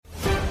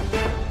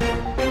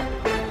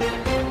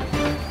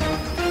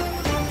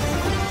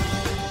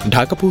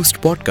Dhaka post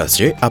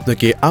পডকাস্টে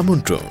আপনাকে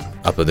আমন্ত্রণ।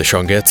 আপনাদের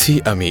সঙ্গে আছি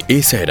আমি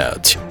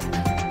সাইরাজ।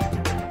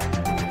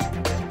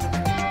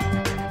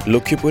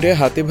 লক্ষ্মীপুরে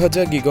হাতে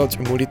ভাজা গিগজ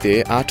মুড়িতে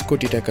 ৮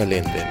 কোটি টাকা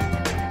লেনদেন।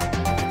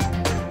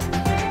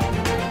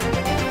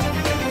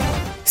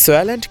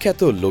 সয়াল্যান্ড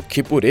খ্যাত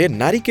লক্ষ্মীপুরে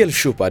নারিকেল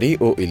সুপারি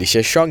ও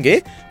ইলিশের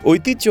সঙ্গে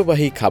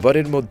ঐতিহ্যবাহী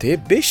খাবারের মধ্যে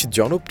বেশ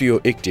জনপ্রিয়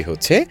একটি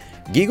হচ্ছে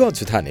গিগজ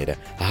ধানের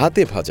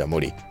হাতে ভাজা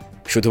মুড়ি।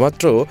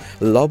 শুধুমাত্র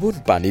লবণ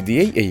পানি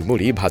দিয়েই এই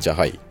মুড়ি ভাজা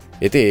হয়,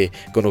 এতে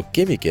কোনো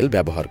কেমিক্যাল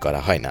ব্যবহার করা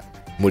হয় না।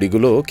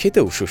 মুড়িগুলো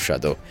খেতেও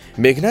সুস্বাদু।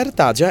 মেঘনার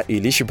তাজা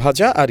ইলিশ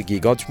ভাজা আর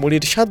গিগজ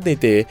মুড়ির স্বাদ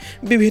নিতে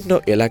বিভিন্ন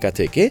এলাকা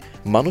থেকে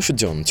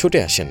মানুষজন ছুটে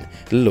আসেন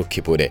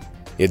লক্ষ্মীপুরে।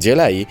 এ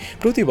জেলায়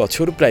প্রতি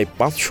বছর প্রায়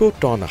 ৫০০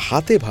 টন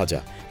হাতে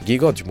ভাজা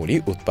গিগজ মুড়ি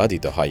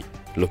উৎপাদিত হয়।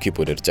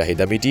 লক্ষ্মীপুরের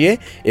চাহিদা মিটিয়ে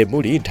এ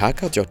মুড়ি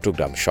ঢাকা,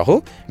 চট্টগ্রাম সহ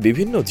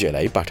বিভিন্ন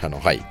জেলায় পাঠানো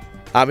হয়।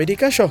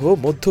 আমেরিকা সহ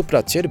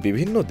মধ্যপ্রাচ্যের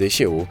বিভিন্ন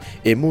দেশেও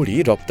এ মুড়ি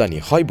রপ্তানি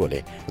হয় বলে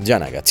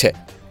জানা গেছে।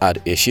 আর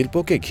এ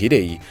শিল্পকে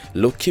ঘিরেই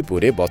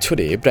লক্ষ্মীপুরে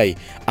বছরে প্রায়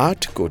 ৮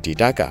 কোটি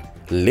টাকা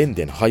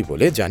লেনদেন হয়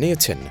বলে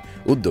জানিয়েছেন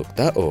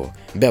উদ্যোক্তা ও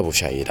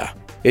ব্যবসায়ীরা।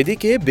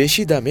 এদিকে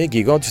বেশি দামে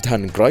গিগজ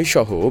ধান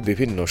ক্রয়সহ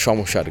বিভিন্ন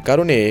সমস্যার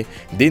কারণে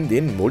দিন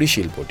দিন মুড়ি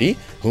শিল্পটি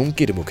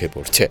হুমকির মুখে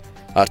পড়ছে।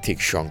 আর্থিক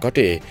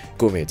সংকটে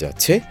কমে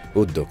যাচ্ছে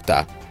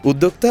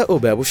উদ্যোক্তা ও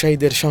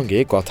ব্যবসায়ীদের সঙ্গে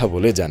কথা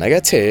বলে জানা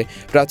গেছে,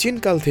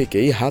 প্রাচীনকাল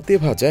থেকেই হাতে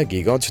ভাজা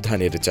গিগজ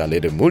ধানের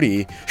চালের মুড়ি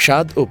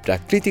স্বাদ ও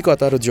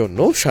প্রাকৃতিকতার জন্য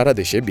সারা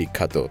দেশে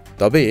বিখ্যাত।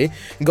 তবে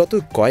গত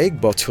কয়েক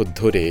বছর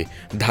ধরে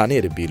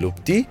ধানের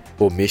বিলুপ্তি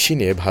ও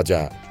মেশিনে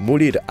ভাজা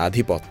মুড়ির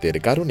আধিপত্যের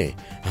কারণে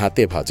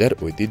হাতে ভাজার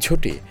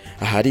ঐতিহ্যটি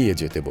হারিয়ে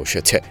যেতে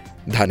বসেছে।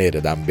 ধানের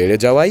দাম বেড়ে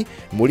যাওয়ায়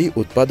মুড়ি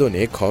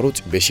উৎপাদনে খরচ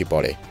বেশি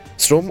পড়ে।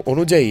 শ্রম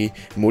অনুযায়ী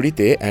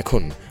মুড়িতে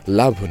এখন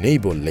লাভ নেই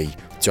বললেই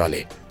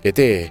চলে।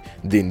 এতে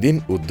দিন দিন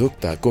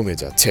উদ্যোক্তা কমে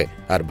যাচ্ছে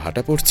আর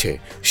ভাটা পড়ছে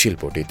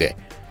শিল্পটিতে।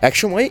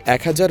 একসময়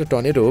 ১০০০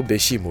 টনেরও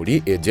বেশি মুড়ি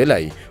এ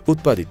জেলায়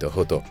উৎপাদিত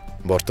হতো।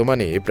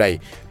 বর্তমানে প্রায়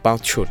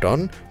 ৫০০ টন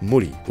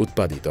মুড়ি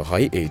উৎপাদিত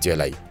হয় এই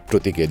জেলায়।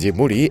 প্রতি কেজি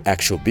মুড়ি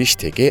 ১২০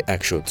 থেকে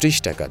 ১৩০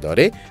 টাকা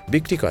দরে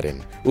বিক্রি করেন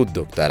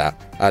উদ্যোক্তারা,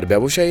 আর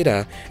ব্যবসায়ীরা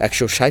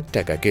 ১৬০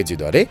 টাকা কেজি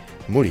দরে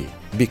মুড়ি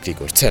বিক্রি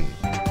করছেন।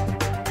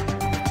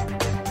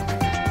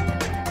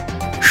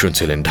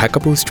 শুনছিলেন ঢাকা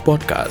পোস্ট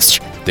পডকাস্ট।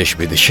 দেশ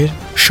বিদেশের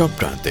সব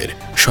প্রান্তের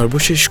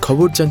সর্বশেষ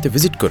খবর জানতে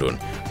ভিজিট করুন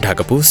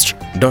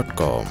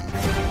ঢাকাপোস্ট.com।